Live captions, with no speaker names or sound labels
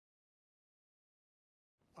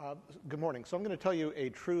Good morning. So I'm going to tell you a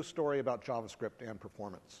true story about JavaScript and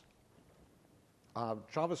performance.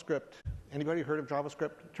 JavaScript, anybody heard of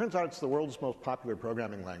JavaScript? It turns out it's the world's most popular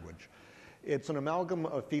programming language. It's an amalgam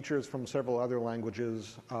of features from several other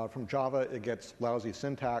languages. From Java, it gets lousy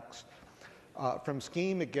syntax. From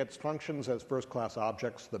Scheme, it gets functions as first-class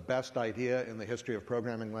objects, the best idea in the history of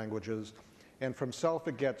programming languages. And from Self,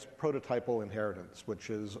 it gets prototypal inheritance, which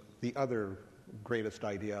is the other greatest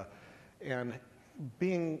idea. And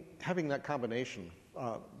having that combination,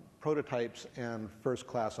 prototypes and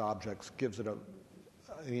first-class objects, gives it an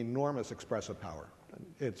enormous expressive power.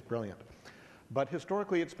 It's brilliant. But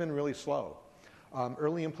historically, it's been really slow.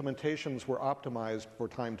 Early implementations were optimized for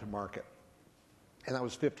time to market. And that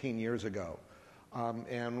was 15 years ago.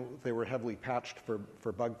 And they were heavily patched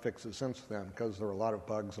for bug fixes since then, because there were a lot of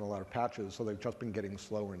bugs and a lot of patches, so they've just been getting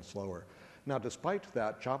slower and slower. Now, despite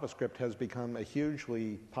that, JavaScript has become a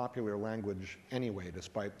hugely popular language anyway,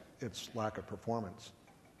 despite its lack of performance.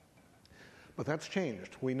 But that's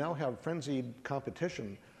changed. We now have frenzied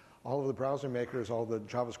competition. All of the browser makers, all the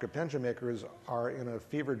JavaScript engine makers are in a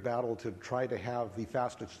fevered battle to try to have the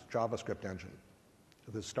fastest JavaScript engine.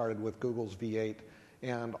 This started with Google's V8,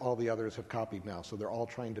 and all the others have copied now. So they're all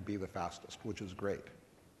trying to be the fastest, which is great.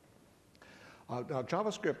 Now,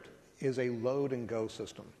 JavaScript is a load and go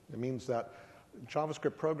system. It means that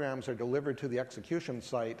JavaScript programs are delivered to the execution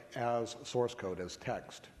site as source code, as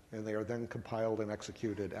text, and they are then compiled and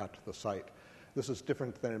executed at the site. This is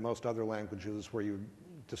different than in most other languages where you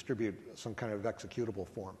distribute some kind of executable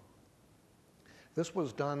form. This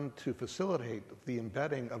was done to facilitate the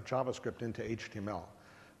embedding of JavaScript into HTML,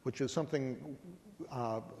 which is something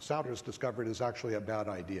Souders discovered is actually a bad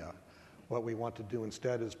idea. What we want to do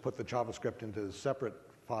instead is put the JavaScript into separate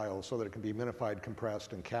files so that it can be minified,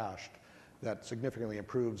 compressed, and cached. That significantly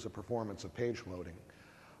improves the performance of page loading.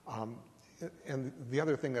 And the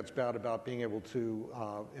other thing that's bad about being able to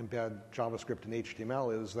embed JavaScript in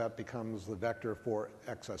HTML is that becomes the vector for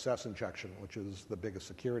XSS injection, which is the biggest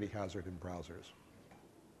security hazard in browsers.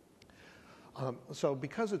 So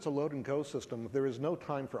because it's a load and go system, there is no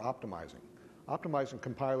time for optimizing. Optimizing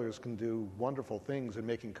compilers can do wonderful things in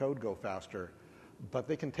making code go faster, but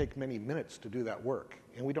they can take many minutes to do that work.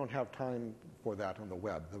 And we don't have time for that on the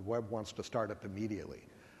web. The web wants to start up immediately.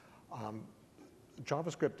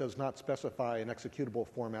 JavaScript does not specify an executable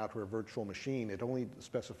format or a virtual machine. It only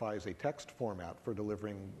specifies a text format for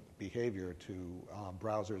delivering behavior to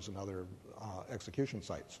browsers and other execution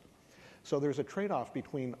sites. So there's a trade-off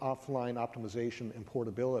between offline optimization and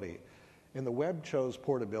portability. And the web chose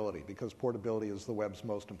portability because portability is the web's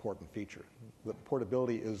most important feature. The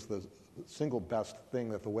portability is the single best thing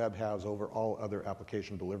that the web has over all other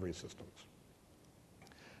application delivery systems.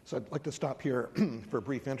 So I'd like to stop here for a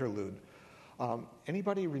brief interlude.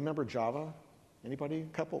 Anybody remember Java? Anybody?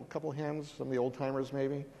 Couple hands, some of the old-timers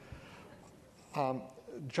maybe?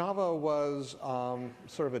 Java was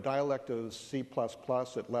sort of a dialect of C++.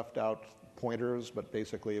 It left out pointers, but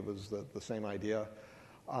basically it was the same idea.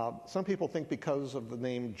 Some people think because of the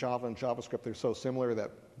name Java and JavaScript, they're so similar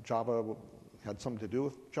that Java had something to do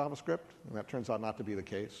with JavaScript, and that turns out not to be the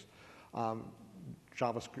case.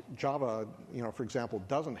 Java, for example,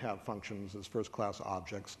 doesn't have functions as first-class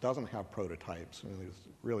objects, doesn't have prototypes. I mean, there's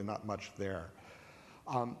really not much there.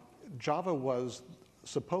 Java was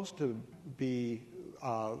supposed to be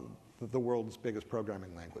the world's biggest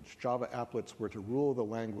programming language. Java applets were to rule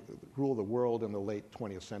the world in the late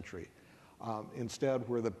 20th century. Instead,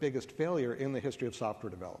 we're the biggest failure in the history of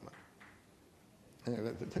software development.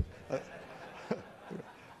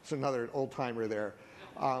 It's another old-timer there.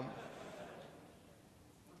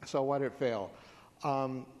 So why did it fail?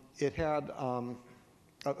 It had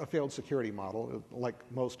a failed security model. Like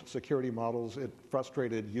most security models, it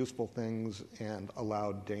frustrated useful things and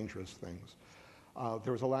allowed dangerous things.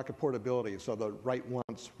 There was a lack of portability, so the write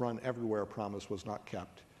once, run everywhere promise was not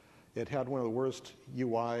kept. It had one of the worst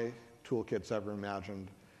UI toolkits ever imagined.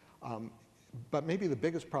 But maybe the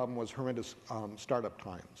biggest problem was horrendous startup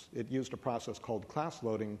times. It used a process called class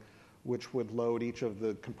loading, which would load each of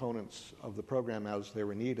the components of the program as they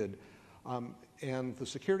were needed. And the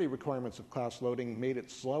security requirements of class loading made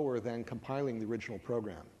it slower than compiling the original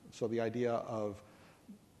program. So the idea of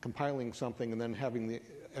compiling something and then having the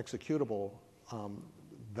executable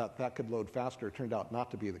that could load faster turned out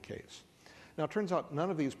not to be the case. Now, it turns out none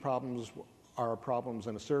of these problems are problems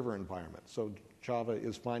in a server environment. So Java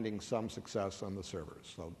is finding some success on the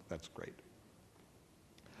servers. So that's great.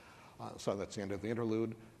 So that's the end of the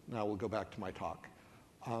interlude. Now we'll go back to my talk.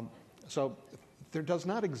 So there does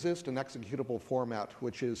not exist an executable format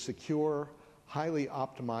which is secure, highly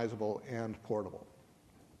optimizable, and portable.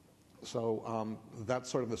 That's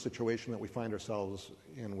sort of the situation that we find ourselves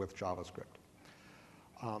in with JavaScript.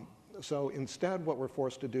 So instead, what we're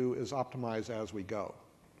forced to do is optimize as we go.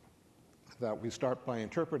 That we start by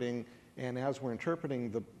interpreting, and as we're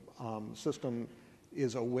interpreting, the system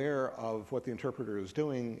is aware of what the interpreter is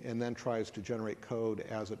doing and then tries to generate code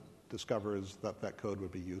as it discovers that that code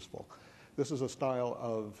would be useful. This is a style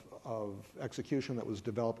of execution that was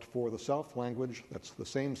developed for the self language. That's the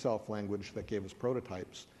same self language that gave us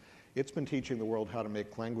prototypes. It's been teaching the world how to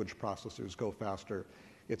make language processors go faster.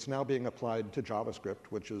 It's now being applied to JavaScript,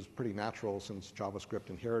 which is pretty natural since JavaScript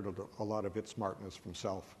inherited a lot of its smartness from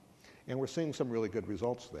self. And we're seeing some really good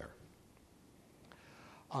results there.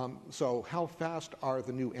 So how fast are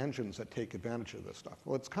the new engines that take advantage of this stuff?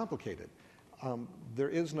 Well, it's complicated. There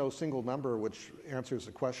is no single number which answers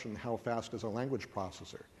the question, how fast is a language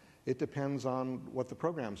processor? It depends on what the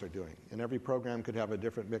programs are doing. And every program could have a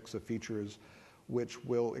different mix of features which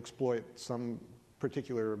will exploit some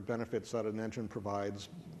particular benefits that an engine provides,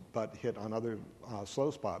 but hit on other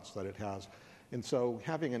slow spots that it has. And so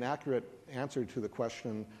having an accurate answer to the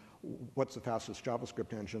question, what's the fastest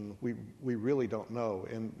JavaScript engine, we really don't know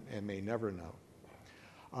and may never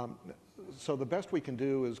know. So the best we can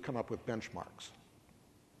do is come up with benchmarks.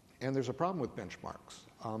 And there's a problem with benchmarks.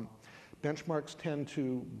 Benchmarks tend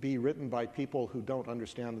to be written by people who don't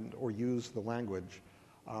understand or use the language,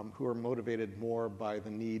 who are motivated more by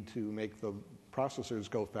the need to make the processors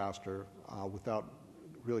go faster without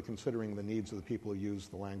really considering the needs of the people who use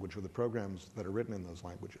the language or the programs that are written in those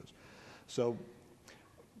languages. So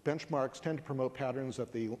benchmarks tend to promote patterns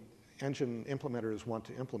that the engine implementers want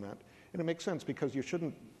to implement. And it makes sense because you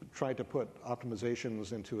shouldn't try to put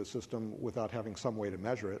optimizations into a system without having some way to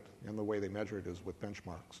measure it, and the way they measure it is with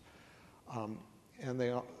benchmarks.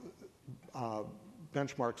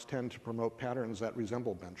 Benchmarks tend to promote patterns that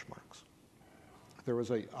resemble benchmarks. There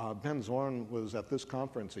was Ben Zorn was at this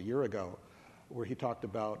conference a year ago where he talked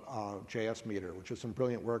about JS Meter, which is some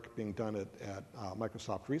brilliant work being done at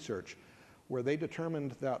Microsoft Research, where they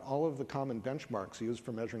determined that all of the common benchmarks used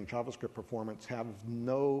for measuring JavaScript performance have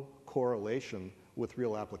no correlation with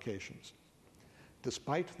real applications.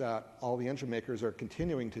 Despite that, all the engine makers are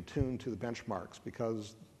continuing to tune to the benchmarks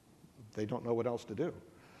because they don't know what else to do.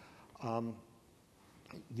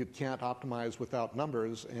 You can't optimize without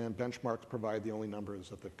numbers, and benchmarks provide the only numbers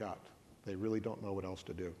that they've got. They really don't know what else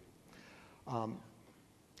to do.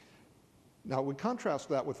 Now, we contrast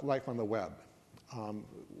that with life on the web.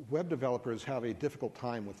 Web developers have a difficult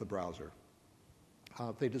time with the browser.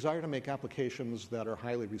 They desire to make applications that are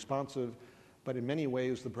highly responsive, but in many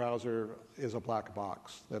ways the browser is a black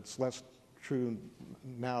box. That's less true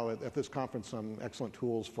now. At this conference, some excellent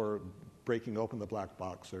tools for breaking open the black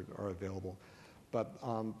box are available, but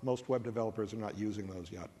most web developers are not using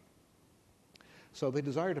those yet. So they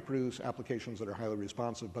desire to produce applications that are highly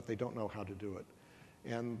responsive, but they don't know how to do it.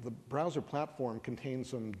 And the browser platform contains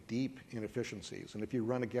some deep inefficiencies. And if you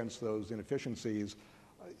run against those inefficiencies,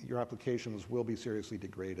 your applications will be seriously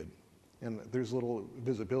degraded. And there's little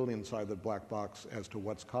visibility inside the black box as to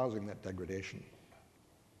what's causing that degradation.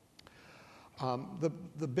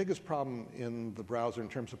 The biggest problem in the browser in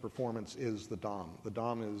terms of performance is the DOM. The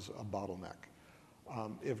DOM is a bottleneck.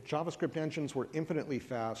 If JavaScript engines were infinitely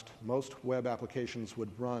fast, most web applications would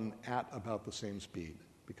run at about the same speed,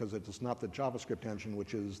 because it is not the JavaScript engine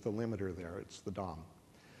which is the limiter there, it's the DOM.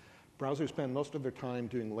 Browsers spend most of their time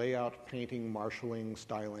doing layout, painting, marshalling,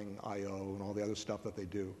 styling, I/O, and all the other stuff that they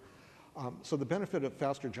do. So the benefit of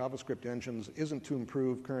faster JavaScript engines isn't to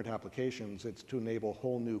improve current applications, it's to enable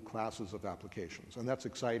whole new classes of applications, and that's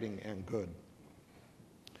exciting and good.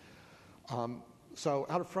 So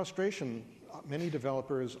out of frustration, many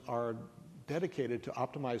developers are dedicated to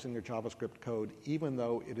optimizing their JavaScript code even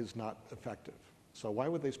though it is not effective. So why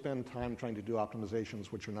would they spend time trying to do optimizations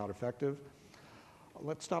which are not effective?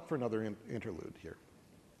 Let's stop for another interlude here.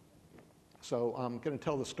 So I'm going to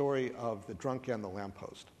tell the story of the drunk and the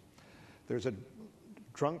lamppost. There's a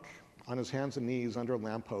drunk on his hands and knees under a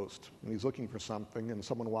lamppost, and he's looking for something, and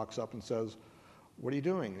someone walks up and says, "What are you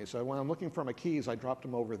doing?" He said, "Well, I'm looking for my keys. I dropped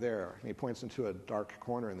them over there." And he points into a dark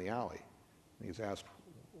corner in the alley. And he's asked,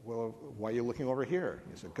 "Well, why are you looking over here?"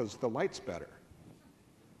 He said, "Because the light's better."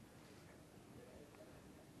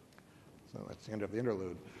 So that's the end of the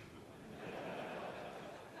interlude.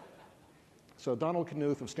 So Donald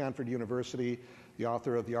Knuth of Stanford University, the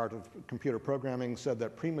author of The Art of Computer Programming, said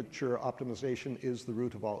that premature optimization is the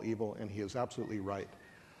root of all evil, and he is absolutely right.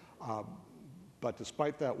 But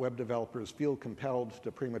despite that, web developers feel compelled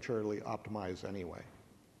to prematurely optimize anyway.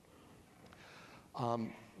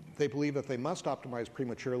 They believe that they must optimize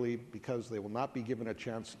prematurely because they will not be given a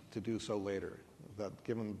chance to do so later. that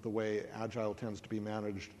given the way Agile tends to be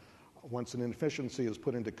managed, once an inefficiency is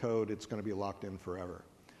put into code, it's going to be locked in forever.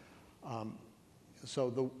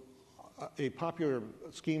 A popular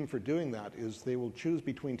scheme for doing that is they will choose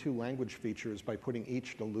between two language features by putting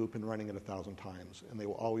each in a loop and running it 1,000 times, and they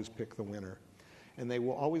will always pick the winner. And they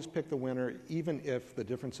will always pick the winner even if the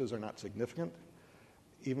differences are not significant,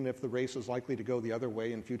 even if the race is likely to go the other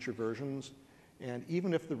way in future versions, and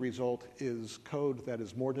even if the result is code that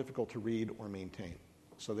is more difficult to read or maintain.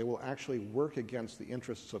 So they will actually work against the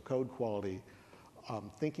interests of code quality,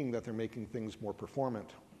 thinking that they're making things more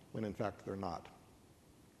performant when in fact they're not.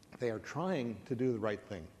 They are trying to do the right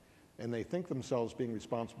thing, and they think themselves being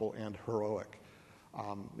responsible and heroic.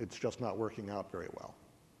 It's just not working out very well.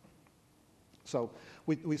 So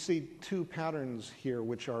we see two patterns here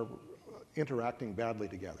which are interacting badly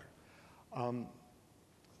together.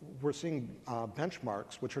 We're seeing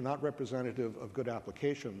benchmarks which are not representative of good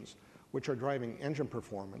applications, which are driving engine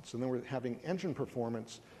performance, and then we're having engine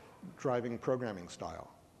performance driving programming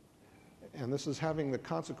style. And this is having the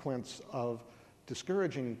consequence of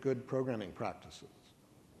discouraging good programming practices.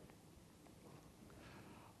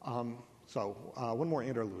 One more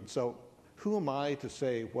interlude. So who am I to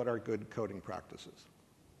say what are good coding practices?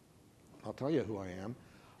 I'll tell you who I am.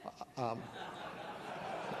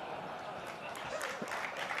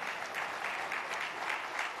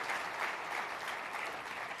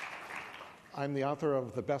 I'm the author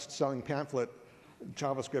of the best-selling pamphlet,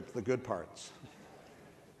 JavaScript, The Good Parts.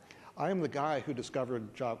 I am the guy who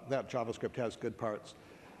discovered that JavaScript has good parts.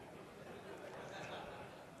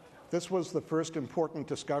 This was the first important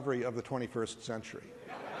discovery of the 21st century.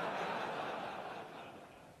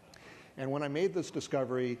 And when I made this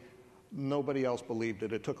discovery, nobody else believed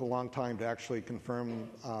it. It took a long time to actually confirm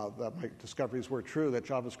that my discoveries were true, that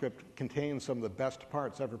JavaScript contains some of the best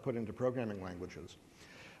parts ever put into programming languages.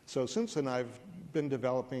 So since then, I've been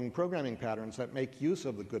developing programming patterns that make use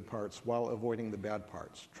of the good parts while avoiding the bad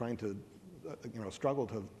parts, trying to struggle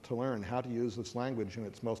to learn how to use this language in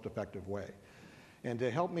its most effective way. And to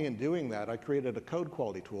help me in doing that, I created a code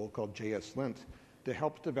quality tool called JSLint to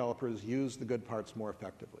help developers use the good parts more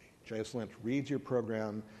effectively. JSLint reads your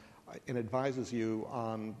program and advises you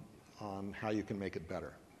on how you can make it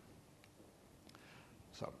better.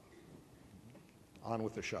 So, on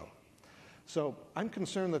with the show. So I'm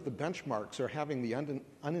concerned that the benchmarks are having the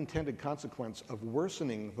unintended consequence of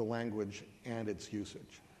worsening the language and its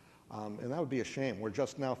usage. And that would be a shame. We're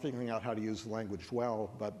just now figuring out how to use the language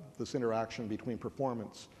well, but this interaction between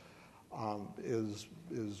performance is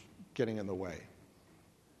getting in the way.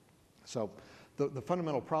 So the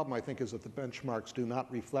fundamental problem, I think, is that the benchmarks do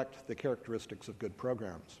not reflect the characteristics of good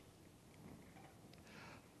programs.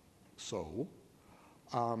 So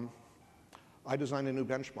I designed a new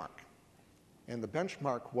benchmark. And the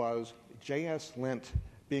benchmark was JSLint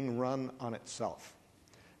being run on itself,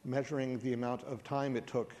 measuring the amount of time it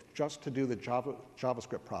took just to do the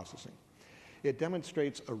JavaScript processing. It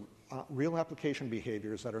demonstrates real application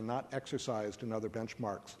behaviors that are not exercised in other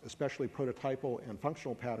benchmarks, especially prototypal and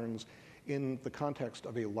functional patterns in the context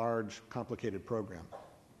of a large, complicated program.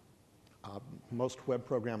 Most web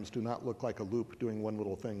programs do not look like a loop doing one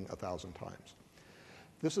little thing 1,000 times.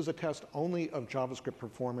 This is a test only of JavaScript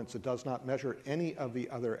performance. It does not measure any of the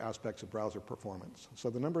other aspects of browser performance.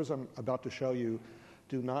 So the numbers I'm about to show you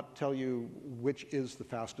do not tell you which is the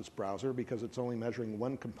fastest browser because it's only measuring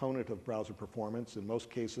one component of browser performance, in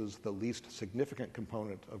most cases the least significant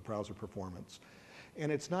component of browser performance.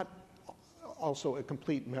 And it's not also a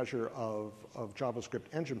complete measure of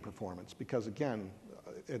JavaScript engine performance because, again,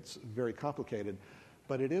 it's very complicated.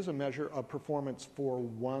 But it is a measure of performance for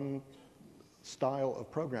one style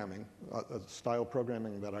of programming, a style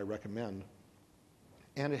programming that I recommend.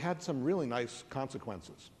 And it had some really nice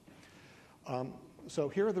consequences. So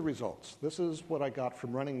here are the results. This is what I got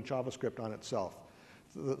from running JavaScript on itself.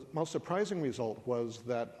 The most surprising result was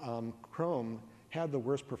that Chrome had the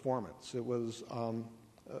worst performance. It was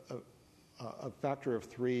a factor of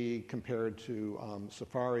 3 compared to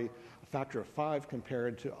Safari, a factor of 5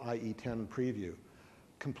 compared to IE10 preview.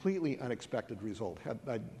 Completely unexpected result.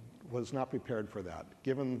 I was not prepared for that.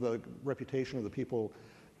 Given the reputation of the people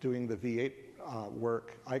doing the V8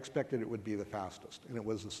 work, I expected it would be the fastest. And it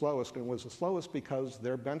was the slowest. And it was the slowest because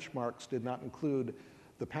their benchmarks did not include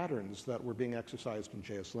the patterns that were being exercised in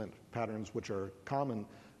JSLint, patterns which are common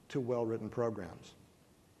to well-written programs.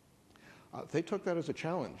 They took that as a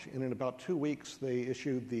challenge. And in about 2 weeks, they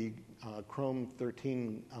issued the Chrome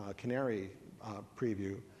 13 Canary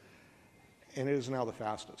preview. And it is now the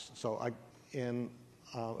fastest. So in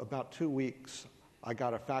about 2 weeks, I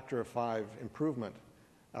got a factor of 5 improvement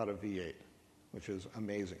out of V8, which is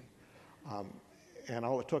amazing. And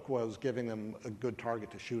all it took was giving them a good target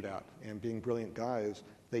to shoot at. And being brilliant guys,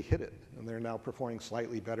 they hit it. And they're now performing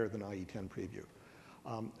slightly better than IE10 Preview.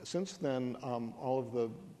 Since then, all of the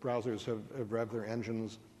browsers have revved their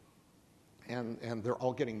engines, and they're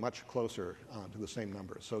all getting much closer to the same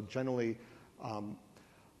numbers. So generally,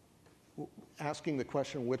 asking the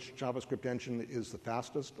question which JavaScript engine is the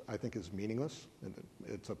fastest, I think, is meaningless.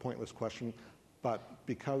 It's a pointless question. But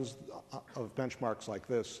because of benchmarks like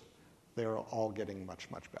this, they're all getting much,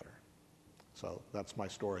 much better. So that's my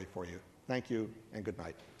story for you. Thank you, and good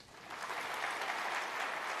night.